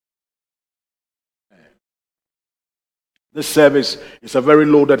This service is a very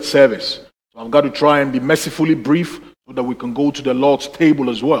loaded service. So I've got to try and be mercifully brief so that we can go to the Lord's table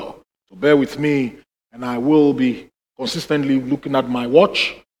as well. So bear with me, and I will be consistently looking at my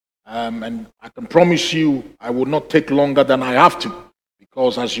watch. And I can promise you I will not take longer than I have to,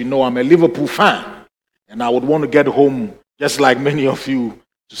 because as you know, I'm a Liverpool fan, and I would want to get home, just like many of you,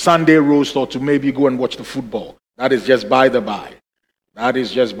 to Sunday roast or to maybe go and watch the football. That is just by the by. That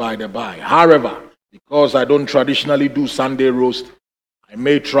is just by the by. However, because I don't traditionally do Sunday roast, I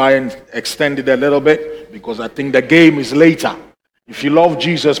may try and extend it a little bit because I think the game is later. If you love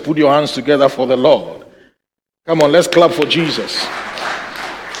Jesus, put your hands together for the Lord. Come on, let's clap for Jesus.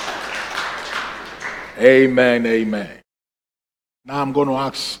 Amen, amen. Now I'm going to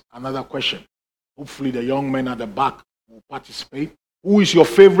ask another question. Hopefully the young men at the back will participate. Who is your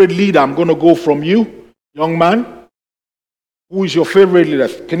favorite leader? I'm going to go from you, young man. Who is your favorite leader?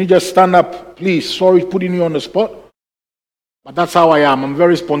 Can you just stand up, please? Sorry putting you on the spot, but that's how I am. I'm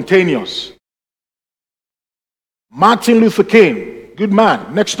very spontaneous. Martin Luther King, good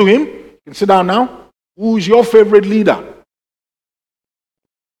man. Next to him, you can sit down now. Who is your favorite leader?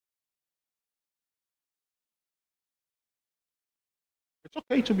 It's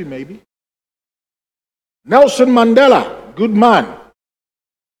okay to be maybe. Nelson Mandela, good man.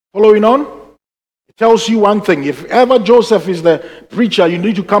 Following on, it tells you one thing. If ever Joseph is the preacher, you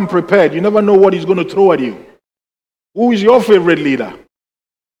need to come prepared. You never know what he's going to throw at you. Who is your favorite leader?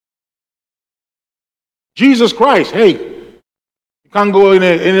 Jesus Christ. Hey, you can't go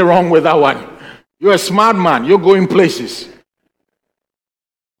any wrong with that one. You're a smart man. You're going places.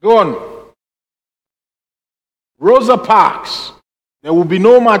 Go on. Rosa Parks. There will be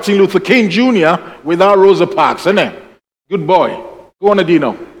no Martin Luther King Jr. without Rosa Parks, isn't it? Good boy. Go on,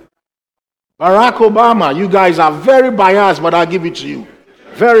 Adino. Barack Obama. You guys are very biased, but I'll give it to you.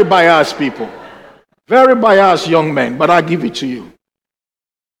 Very biased people. Very biased young men, but I'll give it to you.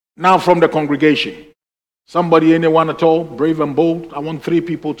 Now from the congregation. Somebody, anyone at all, brave and bold. I want 3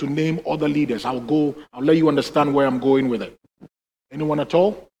 people to name other leaders. I'll let you understand where I'm going with it. Anyone at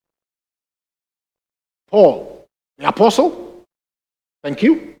all? Paul, the apostle? Thank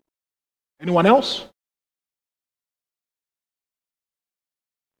you. Anyone else?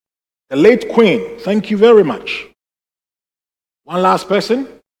 The late Queen. Thank you very much. One last person.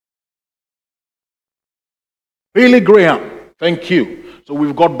 Billy Graham. Thank you. So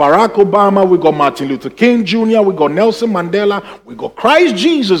we've got Barack Obama, we've got Martin Luther King Jr., we've got Nelson Mandela, we've got Christ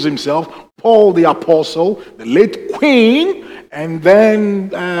Jesus himself, Paul the Apostle, the late Queen, and then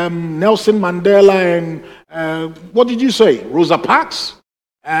Nelson Mandela, and what did you say? Rosa Parks?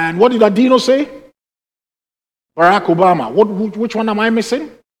 And what did Adino say? Barack Obama. Which one am I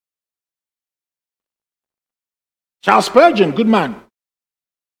missing? Charles Spurgeon, good man.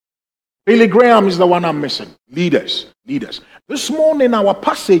 Billy Graham is the one I'm missing. Leaders. This morning our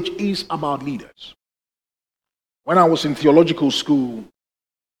passage is about leaders. When I was in theological school,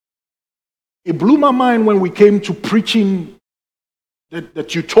 it blew my mind when we came to preaching the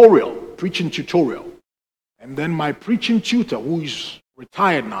preaching tutorial. And then my preaching tutor, who is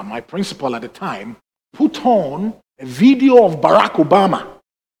retired now, my principal at the time, put on a video of Barack Obama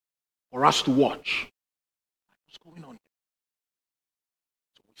for us to watch. What's going on?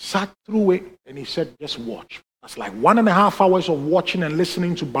 So we sat through it and he said, just watch. That's like 1.5 hours of watching and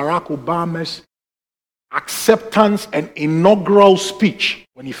listening to Barack Obama's acceptance and inaugural speech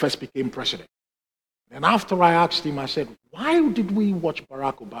when he first became president. And after I asked him, I said, why did we watch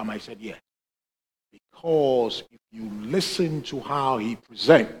Barack Obama? He said, yes. Because if you listen to how he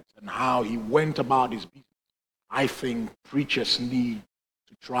presents and how he went about his business, I think preachers need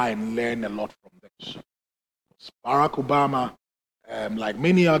to try and learn a lot from this. Barack Obama, like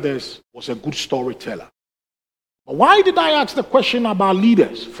many others, was a good storyteller. But why did I ask the question about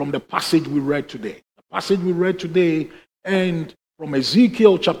leaders from the passage we read today? The passage we read today, and from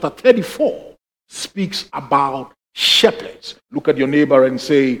Ezekiel chapter 34, speaks about shepherds. Look at your neighbor and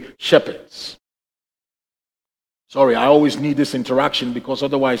say, shepherds. Sorry, I always need this interaction because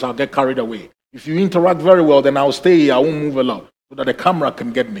otherwise I'll get carried away. If you interact very well, then I'll stay here. I won't move a lot so that the camera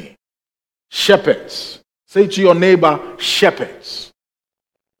can get me. Shepherds. Say to your neighbor, shepherds.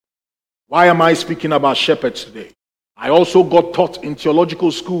 Why am I speaking about shepherds today? I also got taught in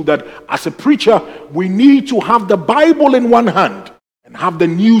theological school that as a preacher, we need to have the Bible in one hand and have the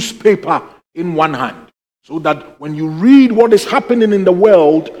newspaper in one hand, so that when you read what is happening in the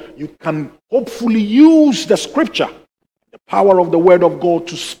world, you can hopefully use the scripture, the power of the word of God,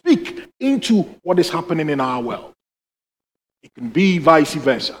 to speak into what is happening in our world. It can be vice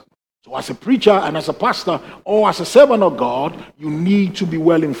versa. So as a preacher and as a pastor or as a servant of God, you need to be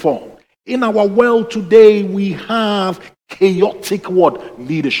well informed. In our world today, we have chaotic what?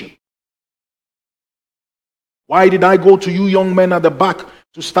 Leadership. Why did I go to you young men at the back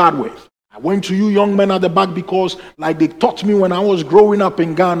to start with? I went to you young men at the back because, like they taught me when I was growing up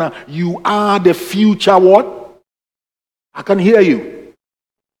in Ghana, you are the future what? I can hear you.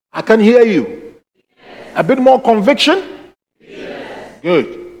 I can hear you. A bit more conviction? Yes.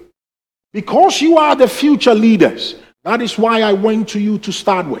 Good. Because you are the future leaders, that is why I went to you to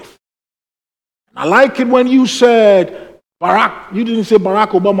start with. And I like it when you said Barack. You didn't say Barack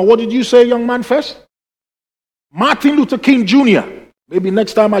Obama. What did you say, young man, first? Martin Luther King Jr. Maybe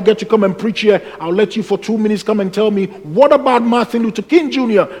next time I get to come and preach here, I'll let you for 2 minutes come and tell me, what about Martin Luther King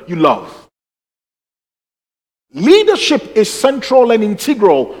Jr. you love? Leadership is central and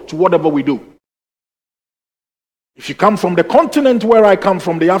integral to whatever we do. If you come from the continent where I come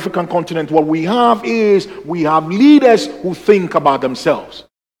from, the African continent, what we have is we have leaders who think about themselves.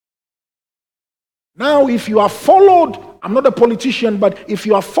 Now, if you have followed, I'm not a politician, but if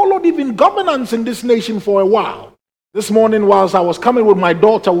you have followed even governance in this nation for a while, this morning whilst I was coming with my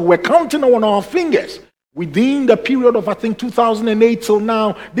daughter, we were counting on our fingers. Within the period of, I think, 2008 till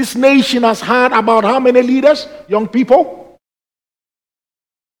now, this nation has had about how many leaders, young people?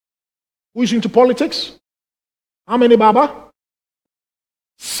 Who is into politics? How many, Baba?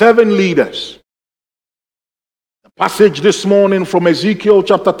 7 leaders. The passage this morning from Ezekiel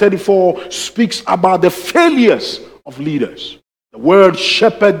chapter 34 speaks about the failures of leaders. The word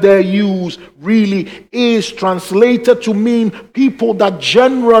shepherd there used really is translated to mean people that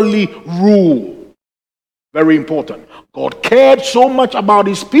generally rule. Very important. God cared so much about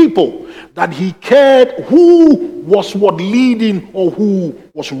his people that he cared who was what leading or who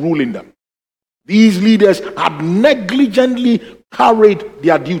was ruling them. These leaders had negligently carried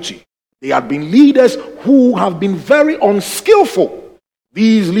their duty. They had been leaders who have been very unskillful.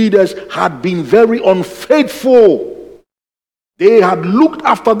 These leaders had been very unfaithful. They had looked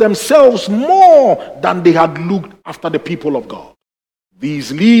after themselves more than they had looked after the people of God.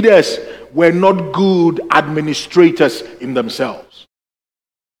 These leaders were not good administrators in themselves.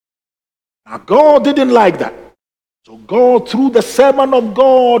 Now, God didn't like that. So God, through the servant of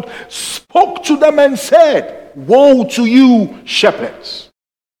God, spoke to them and said, "Woe to you, shepherds."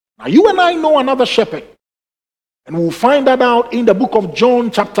 Now, you and I know another shepherd. And we'll find that out in the book of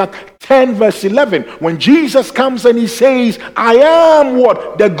John chapter 10 verse 11. When Jesus comes and he says, "I am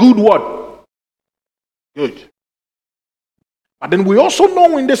what? The good what?" Good. But then we also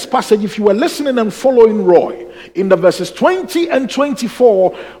know in this passage, if you were listening and following Roy, in the verses 20 and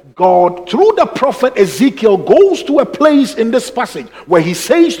 24, God, through the prophet Ezekiel, goes to a place in this passage where he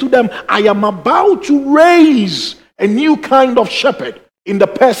says to them, "I am about to raise a new kind of shepherd in the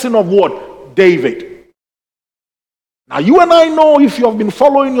person of what? David." Now, you and I know, if you have been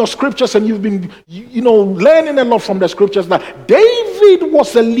following your scriptures and you've been, learning a lot from the scriptures, that David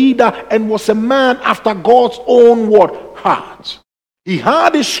was a leader and was a man after God's own what? Heart. He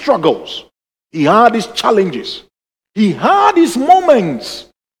had his struggles. He had his challenges. He had his moments.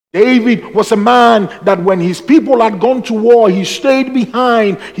 David was a man that when his people had gone to war, he stayed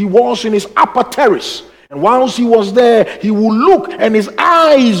behind. He was in his upper terrace. And whilst he was there, he would look and his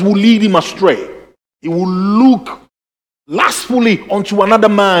eyes would lead him astray. He would look lustfully unto another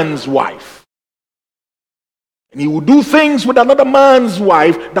man's wife. And he will do things with another man's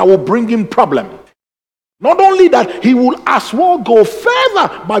wife that will bring him problem. Not only that, he will as well go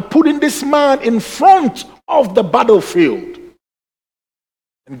further by putting this man in front of the battlefield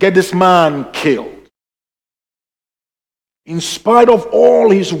and get this man killed. In spite of all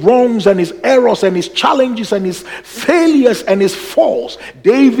his wrongs and his errors and his challenges and his failures and his faults,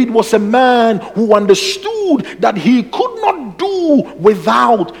 David was a man who understood that he could not do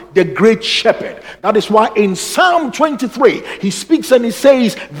without the great shepherd. That is why in Psalm 23, he speaks and he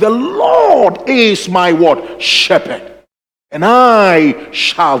says, "The Lord is my what? Shepherd, and I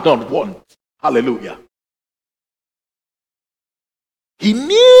shall not want." Hallelujah. He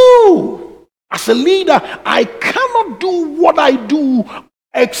knew as a leader, I cannot do what I do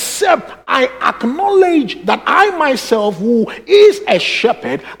except I acknowledge that I myself, who is a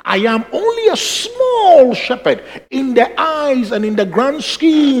shepherd, I am only a small shepherd in the eyes and in the grand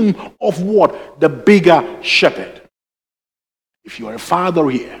scheme of what? The bigger shepherd. If you are a father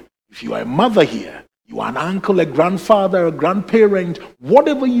here, if you are a mother here, you are an uncle, a grandfather, a grandparent,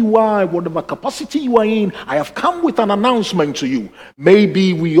 whatever you are, whatever capacity you are in, I have come with an announcement to you.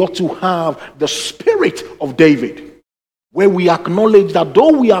 Maybe we ought to have the spirit of David, where we acknowledge that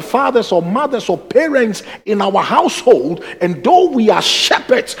though we are fathers or mothers or parents in our household, and though we are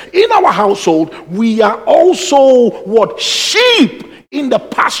shepherds in our household, we are also what? Sheep in the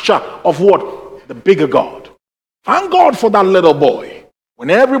pasture of what? The bigger God. Thank God for that little boy. When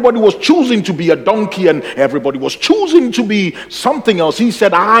everybody was choosing to be a donkey and everybody was choosing to be something else, he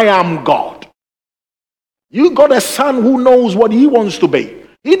said, I am God. You got a son who knows what he wants to be.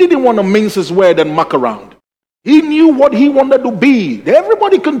 He didn't want to mince his word and muck around. He knew what he wanted to be.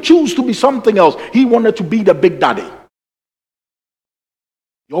 Everybody can choose to be something else. He wanted to be the big daddy.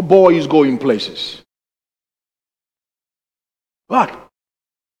 Your boy is going places. But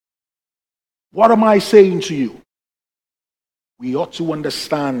what am I saying to you? We ought to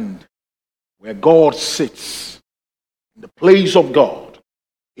understand where God sits in the place of God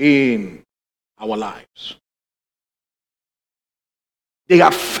in our lives. They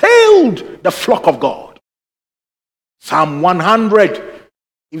have failed the flock of God. Psalm 100.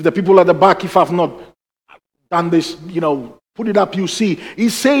 If the people at the back, if I've not done this, put it up, you see. It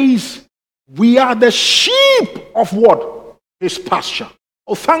says, we are the sheep of what? His pasture.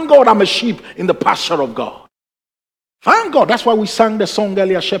 Oh, thank God I'm a sheep in the pasture of God. Thank God. That's why we sang the song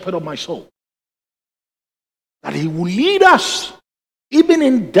earlier, Shepherd of My Soul. That he will lead us even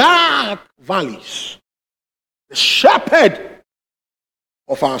in dark valleys. The shepherd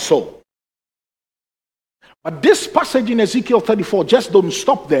of our soul. But this passage in Ezekiel 34 just don't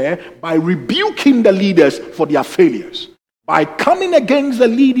stop there by rebuking the leaders for their failures, by coming against the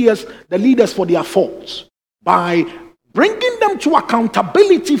leaders for their faults, by bringing them to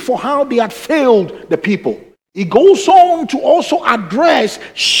accountability for how they had failed the people. He goes on to also address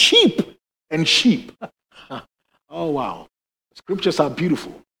sheep and sheep. Oh, wow. The scriptures are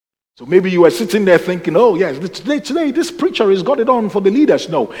beautiful. So maybe you are sitting there thinking, oh, yes, today this preacher has got it on for the leaders.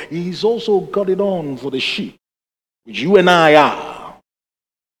 No, he's also got it on for the sheep, which you and I are.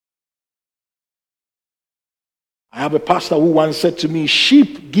 I have a pastor who once said to me,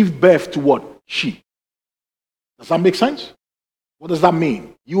 sheep give birth to what? Sheep. Does that make sense? What does that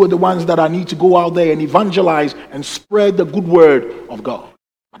mean? You are the ones that I need to go out there and evangelize and spread the good word of God.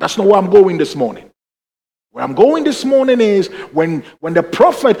 But that's not where I'm going this morning. Where I'm going this morning is when the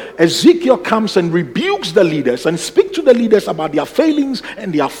prophet Ezekiel comes and rebukes the leaders and speaks to the leaders about their failings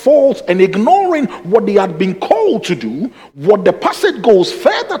and their faults and ignoring what they had been called to do, what the passage goes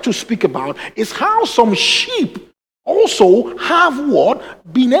further to speak about is how some sheep also have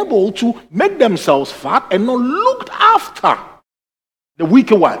what? Been able to make themselves fat and not looked after the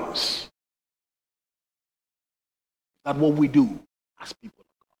weaker ones. That's what we do as people of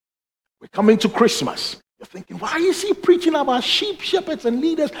God. We're coming to Christmas. You're thinking, why is he preaching about sheep, shepherds, and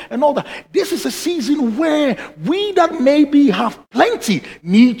leaders and all that? This is a season where we that maybe have plenty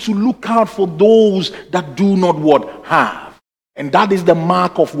need to look out for those that do not what? Have. And that is the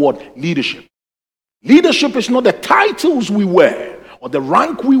mark of what? Leadership. Leadership is not the titles we wear, or the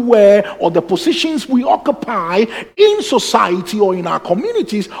rank we wear, or the positions we occupy in society or in our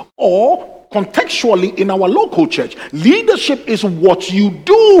communities, or contextually in our local church. Leadership is what you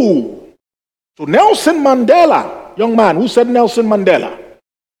do. So Nelson Mandela, young man, who said Nelson Mandela?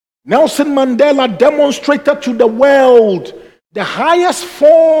 Nelson Mandela demonstrated to the world the highest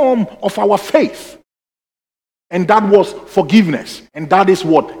form of our faith. And that was forgiveness. And that is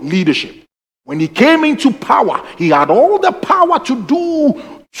what? Leadership. When he came into power, he had all the power to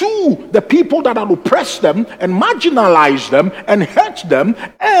do to the people that had oppressed them and marginalized them and hurt them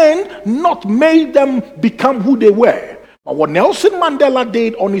and not made them become who they were. But what Nelson Mandela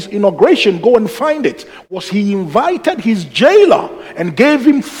did on his inauguration, go and find it, was he invited his jailer and gave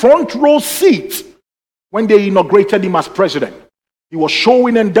him front row seats when they inaugurated him as president. He was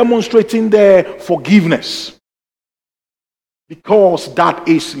showing and demonstrating their forgiveness because that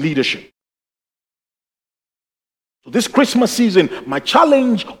is leadership. So this Christmas season, my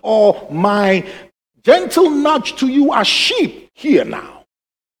challenge or my gentle nudge to you as sheep here now,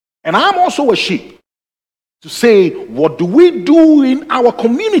 and I'm also a sheep, to say, what do we do in our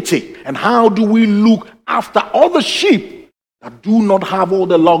community and how do we look after other sheep that do not have all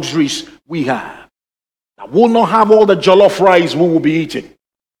the luxuries we have, that will not have all the jollof rice we will be eating.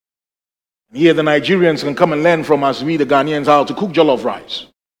 And here the Nigerians can come and learn from us, we the Ghanaians, how to cook jollof rice.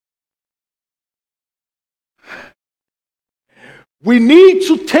 We need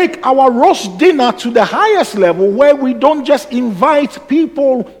to take our roast dinner to the highest level where we don't just invite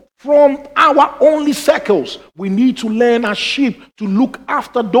people from our only circles. We need to learn as sheep to look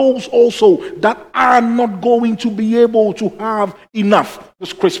after those also that are not going to be able to have enough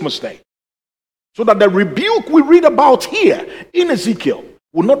this Christmas Day. So that the rebuke we read about here in Ezekiel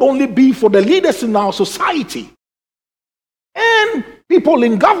will not only be for the leaders in our society and people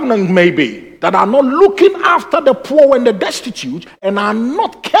in government maybe that are not looking after the poor and the destitute and are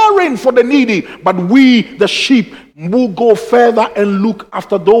not caring for the needy, but we, the sheep, will go further and look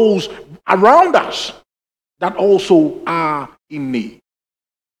after those around us that also are in need.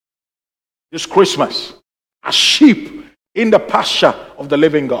 This Christmas, as sheep in the pasture of the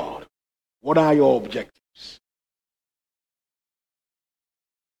living God, what are your objectives?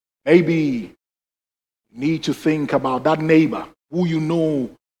 Maybe you need to think about that neighbor who you know,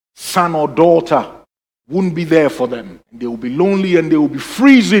 son or daughter, wouldn't be there for them. And they will be lonely and they will be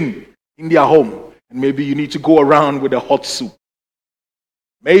freezing in their home. And maybe you need to go around with a hot soup.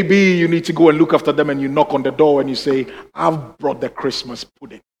 Maybe you need to go and look after them and you knock on the door and you say, I've brought the Christmas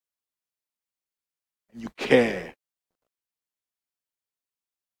pudding. And you care.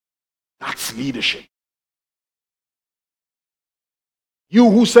 That's leadership. You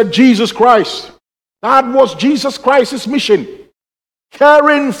who said Jesus Christ, that was Jesus Christ's mission.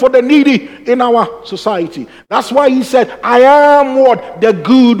 Caring for the needy in our society. That's why he said, I am what? The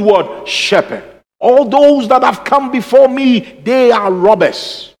good what? Shepherd. All those that have come before me, they are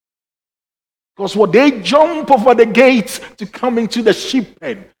robbers. Because what they jump over the gates to come into the sheep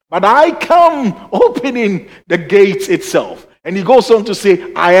pen. But I come opening the gates itself. And he goes on to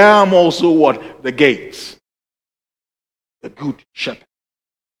say, I am also what? The gates. The good shepherd.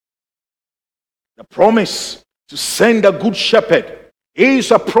 The promise to send a good shepherd is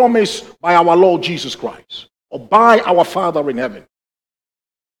a promise by our Lord Jesus Christ, or by our Father in heaven,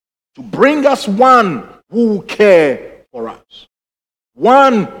 to bring us one who will care for us,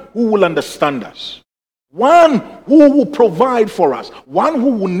 one who will understand us, one who will provide for us, one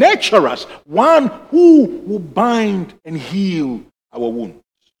who will nurture us, one who will bind and heal our wounds.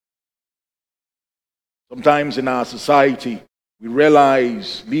 Sometimes in our society, we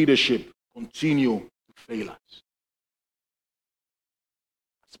realize leadership continue to fail us.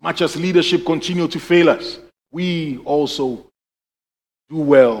 As much as leadership continue to fail us, we also do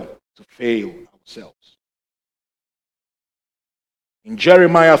well to fail ourselves. In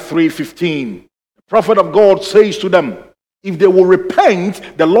Jeremiah 3:15, the prophet of God says to them, if they will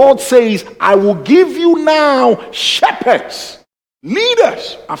repent, the Lord says, I will give you now shepherds,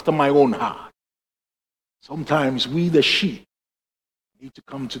 leaders after my own heart. Sometimes we, the sheep, need to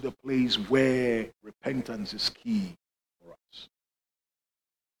come to the place where repentance is key for us.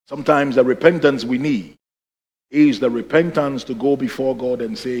 Sometimes the repentance we need is the repentance to go before God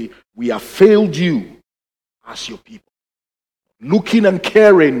and say, we have failed you as your people. Looking and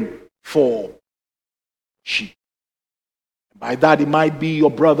caring for sheep. By that, it might be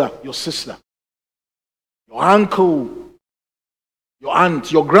your brother, your sister, your uncle, your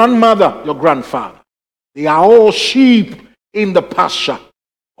aunt, your grandmother, your grandfather. They are all sheep in the pasture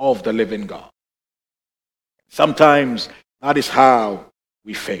of the living God. Sometimes that is how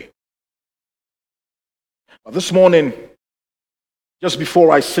we fail. But this morning, just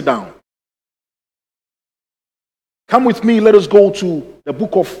before I sit down, come with me, let us go to the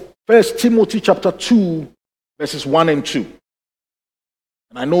book of 1 Timothy chapter 2, verses 1 and 2.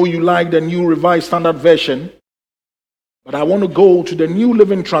 And I know you like the New Revised Standard Version, but I want to go to the New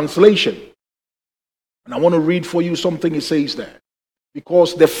Living Translation. And I want to read for you something it says there.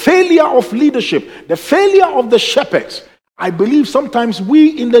 Because the failure of leadership, the failure of the shepherds, I believe sometimes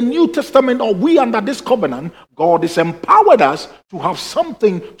we in the New Testament, or we under this covenant, God has empowered us to have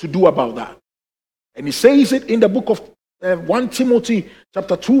something to do about that. And he says it in the book of 1 Timothy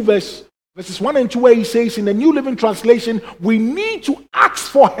chapter 2 verses 1 and 2, where he says in the New Living Translation, we need to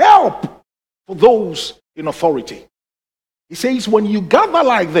ask for help for those in authority. He says when you gather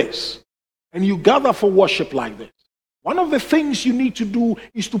like this, and you gather for worship like this, one of the things you need to do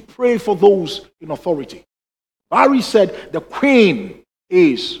is to pray for those in authority. Barry said the queen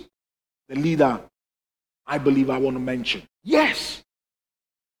is the leader I believe I want to mention. Yes.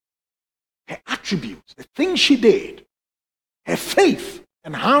 Her attributes, the things she did, her faith,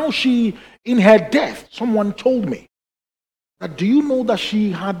 and how she, in her death, someone told me that, do you know that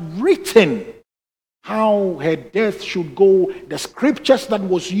she had written how her death should go, the scriptures that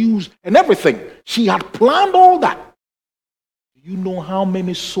was used, and everything. She had planned all that. Do you know how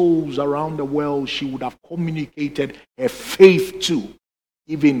many souls around the world she would have communicated her faith to,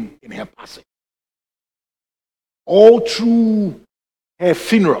 even in her passing? All through her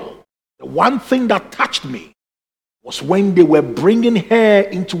funeral, the one thing that touched me was when they were bringing her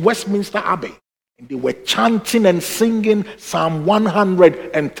into Westminster Abbey and they were chanting and singing Psalm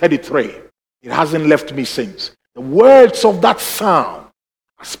 133. It hasn't left me since. The words of that psalm,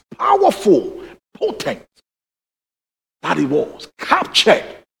 as powerful, potent that it was, captured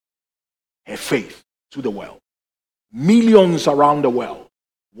her faith to the world. Millions around the world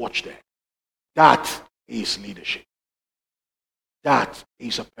watched her. That is leadership. That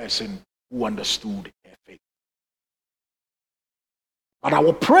is a person who understood her faith. But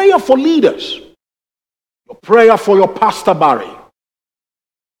our prayer for leaders, your prayer for your Pastor Barry.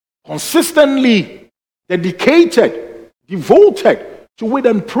 Consistently dedicated, devoted to it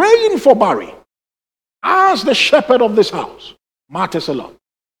and praying for Barry as the shepherd of this house matters a lot.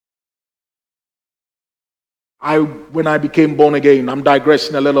 When I became born again, I'm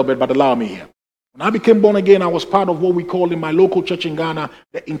digressing a little bit, but allow me here. When I became born again, I was part of what we call in my local church in Ghana,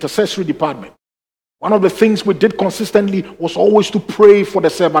 the intercessory department. One of the things we did consistently was always to pray for the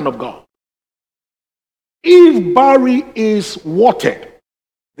servant of God. If Barry is watered,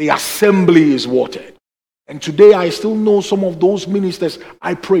 the assembly is watered. And today I still know some of those ministers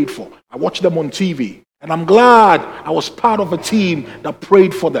I prayed for. I watched them on TV. And I'm glad I was part of a team that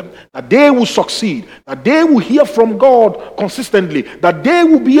prayed for them, that they will succeed, that they will hear from God consistently, that they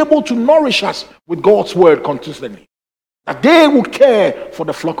will be able to nourish us with God's word consistently, that they will care for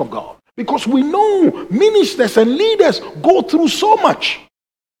the flock of God. Because we know ministers and leaders go through so much.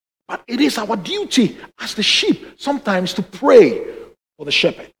 But it is our duty as the sheep sometimes to pray for the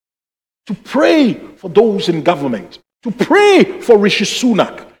shepherd, to pray for those in government, to pray for Rishi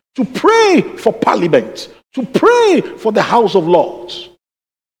Sunak, to pray for Parliament, to pray for the House of Lords.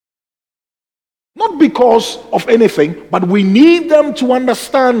 Not because of anything, but we need them to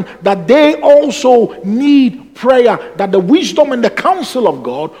understand that they also need prayer, that the wisdom and the counsel of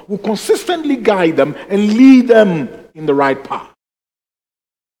God will consistently guide them and lead them in the right path.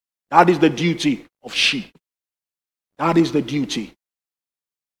 That is the duty of sheep. That is the duty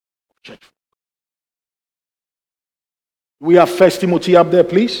of church. We have 1 Timothy up there,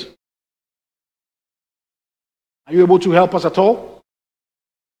 please. Are you able to help us at all?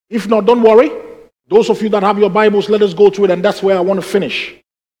 If not, don't worry. Those of you that have your Bibles, let us go to it, and that's where I want to finish.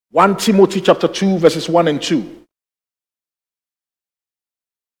 1 Timothy chapter 2, verses 1 and 2.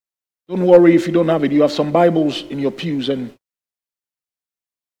 Don't worry if you don't have it. You have some Bibles in your pews, and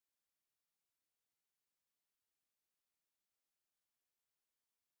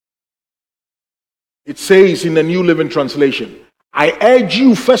it says in the New Living Translation, I urge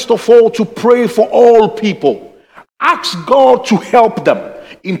you first of all to pray for all people. Ask God to help them,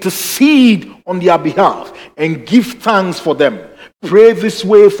 intercede on their behalf, and give thanks for them. Pray this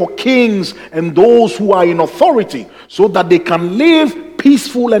way for kings and those who are in authority, so that they can live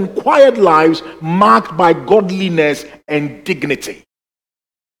peaceful and quiet lives marked by godliness and dignity.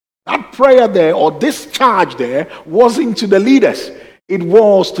 That prayer there, or this charge there, wasn't to the leaders. It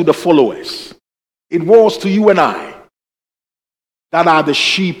was to the followers. It was to you and I that are the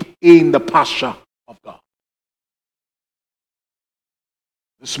sheep in the pasture of God.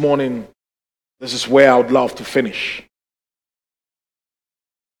 This morning, this is where I would love to finish.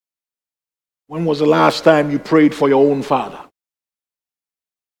 When was the last time you prayed for your own father?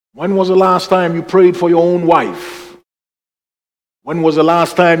 When was the last time you prayed for your own wife? When was the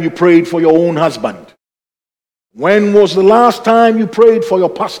last time you prayed for your own husband? When was the last time you prayed for your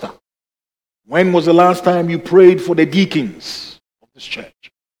pastor? When was the last time you prayed for the deacons of this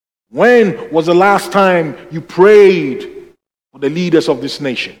church? When was the last time you prayed for the leaders of this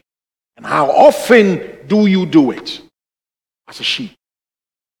nation? And how often do you do it as a sheep?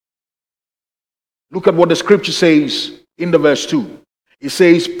 Look at what the scripture says in the verse 2. It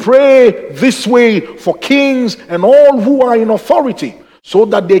says, pray this way for kings and all who are in authority, so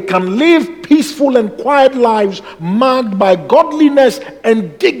that they can live peaceful and quiet lives marked by godliness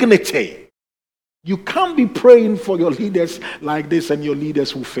and dignity. You can't be praying for your leaders like this and your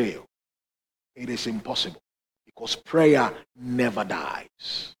leaders will fail. It is impossible, because prayer never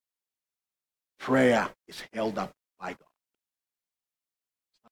dies. Prayer is held up by God.